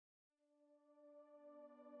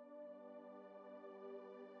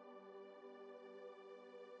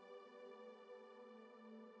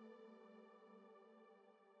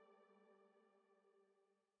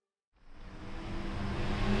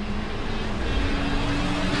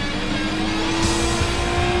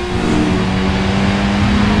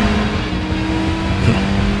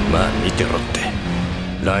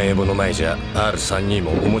般エボの前じゃ R32 も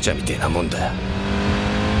おもちゃみてえなもんだ。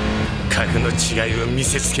格の違いを見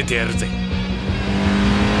せつけてやるぜ。エ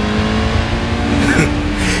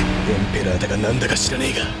ンペラーだかなんだか知らね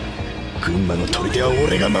えが、群馬の砦は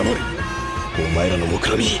俺が守る。お前らの目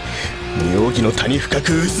論み、妙義の谷深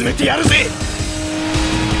く薄めてやるぜ。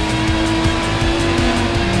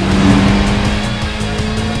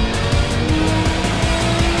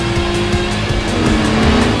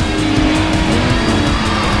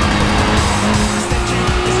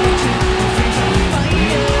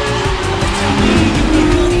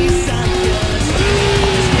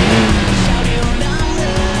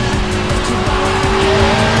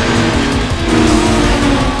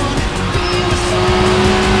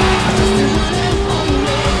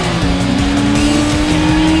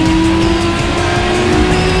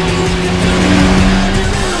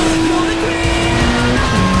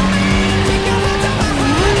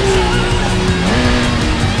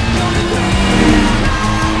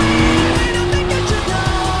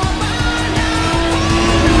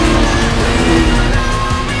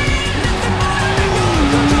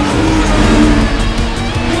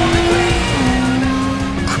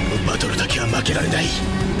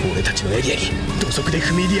俺たちのエリアに土足で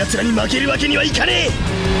踏み入る奴らに負けるわけにはいかねえ。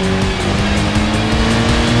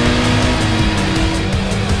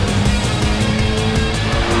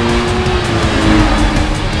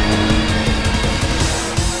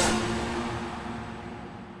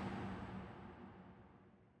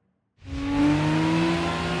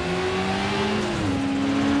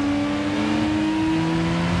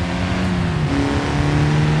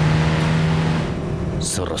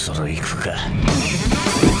そろそろ行くか。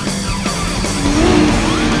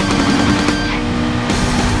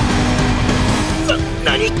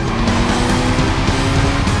何？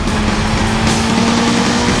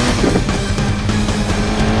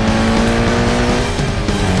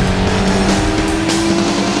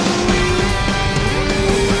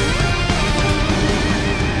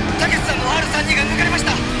たけしさんの R32 が抜かれまし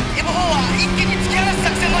た。エボ4は一気に突き放す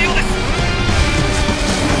作戦のようです。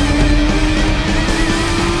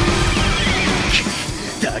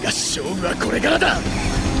だが勝負はこれからだ。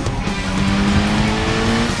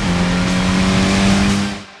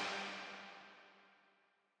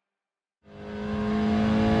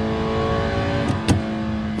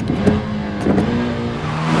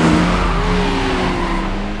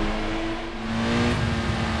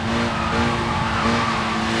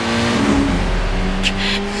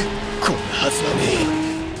こんなはずはね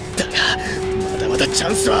え。だがまだまだチ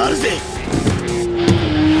ャンスはあるぜ。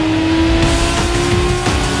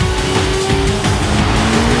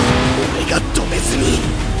俺が止めずに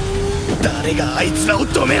誰があいつらを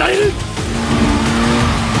止められる？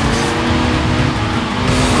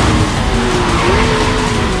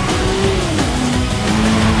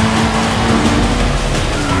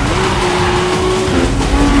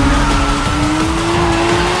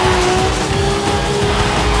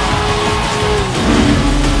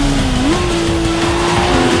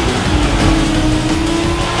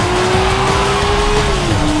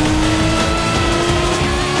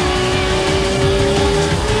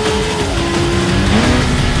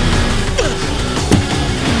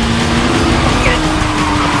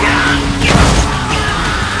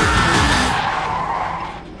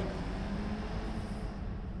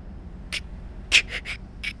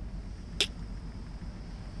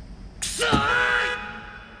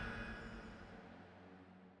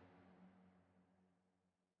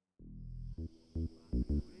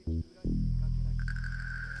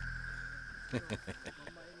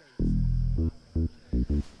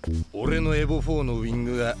俺のエボ4のウィン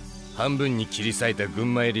グが半分に切り裂いた群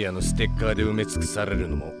馬エリアのステッカーで埋め尽くされる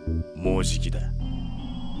のももうじきだ。